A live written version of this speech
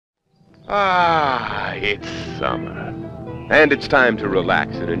Ah, it's summer. And it's time to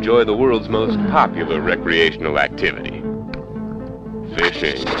relax and enjoy the world's most popular recreational activity.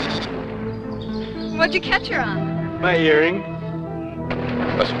 Fishing. What'd you catch her on? My earring.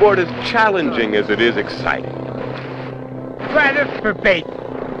 A sport as challenging as it is exciting. Try this for bait.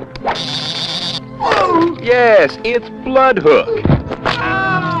 Yes, it's bloodhook.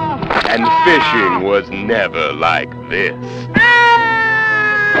 And fishing was never like this.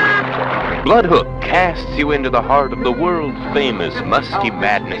 Bloodhook casts you into the heart of the world's famous Musty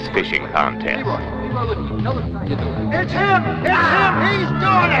Madness fishing contest. It's him! It's him! He's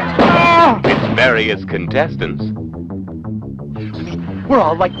doing it! With various contestants. We're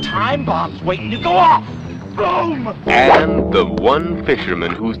all like time bombs waiting to go off! Boom! And the one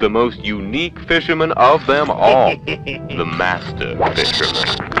fisherman who's the most unique fisherman of them all. The master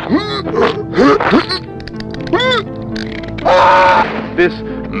fisherman. This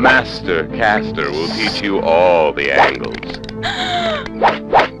master caster will teach you all the angles.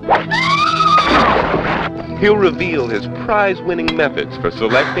 He'll reveal his prize-winning methods for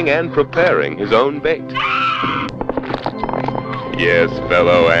selecting and preparing his own bait. Yes,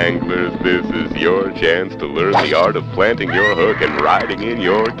 fellow anglers, this is your chance to learn the art of planting your hook and riding in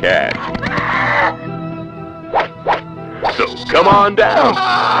your catch. So come on down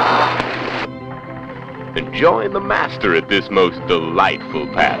and join the master at this most delightful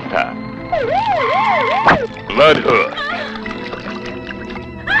pastime. Bloodhook,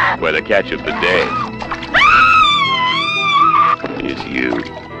 where the catch of the day is you.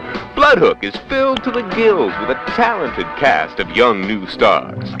 Bloodhook is filled to the gills with a talented cast of young new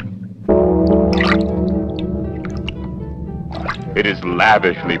stars. It is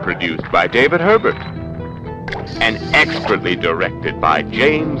lavishly produced by David Herbert and expertly directed by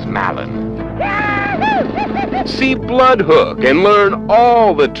James Mallon. See Bloodhook and learn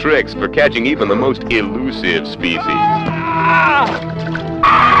all the tricks for catching even the most elusive species.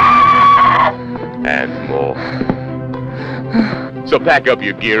 And more. So pack up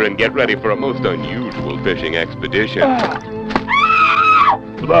your gear and get ready for a most unusual fishing expedition.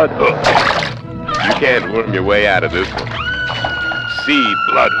 Bloodhook. You can't worm your way out of this one. See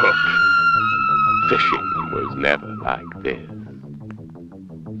Bloodhook. Fishing was never like this.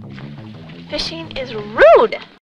 Fishing is rude.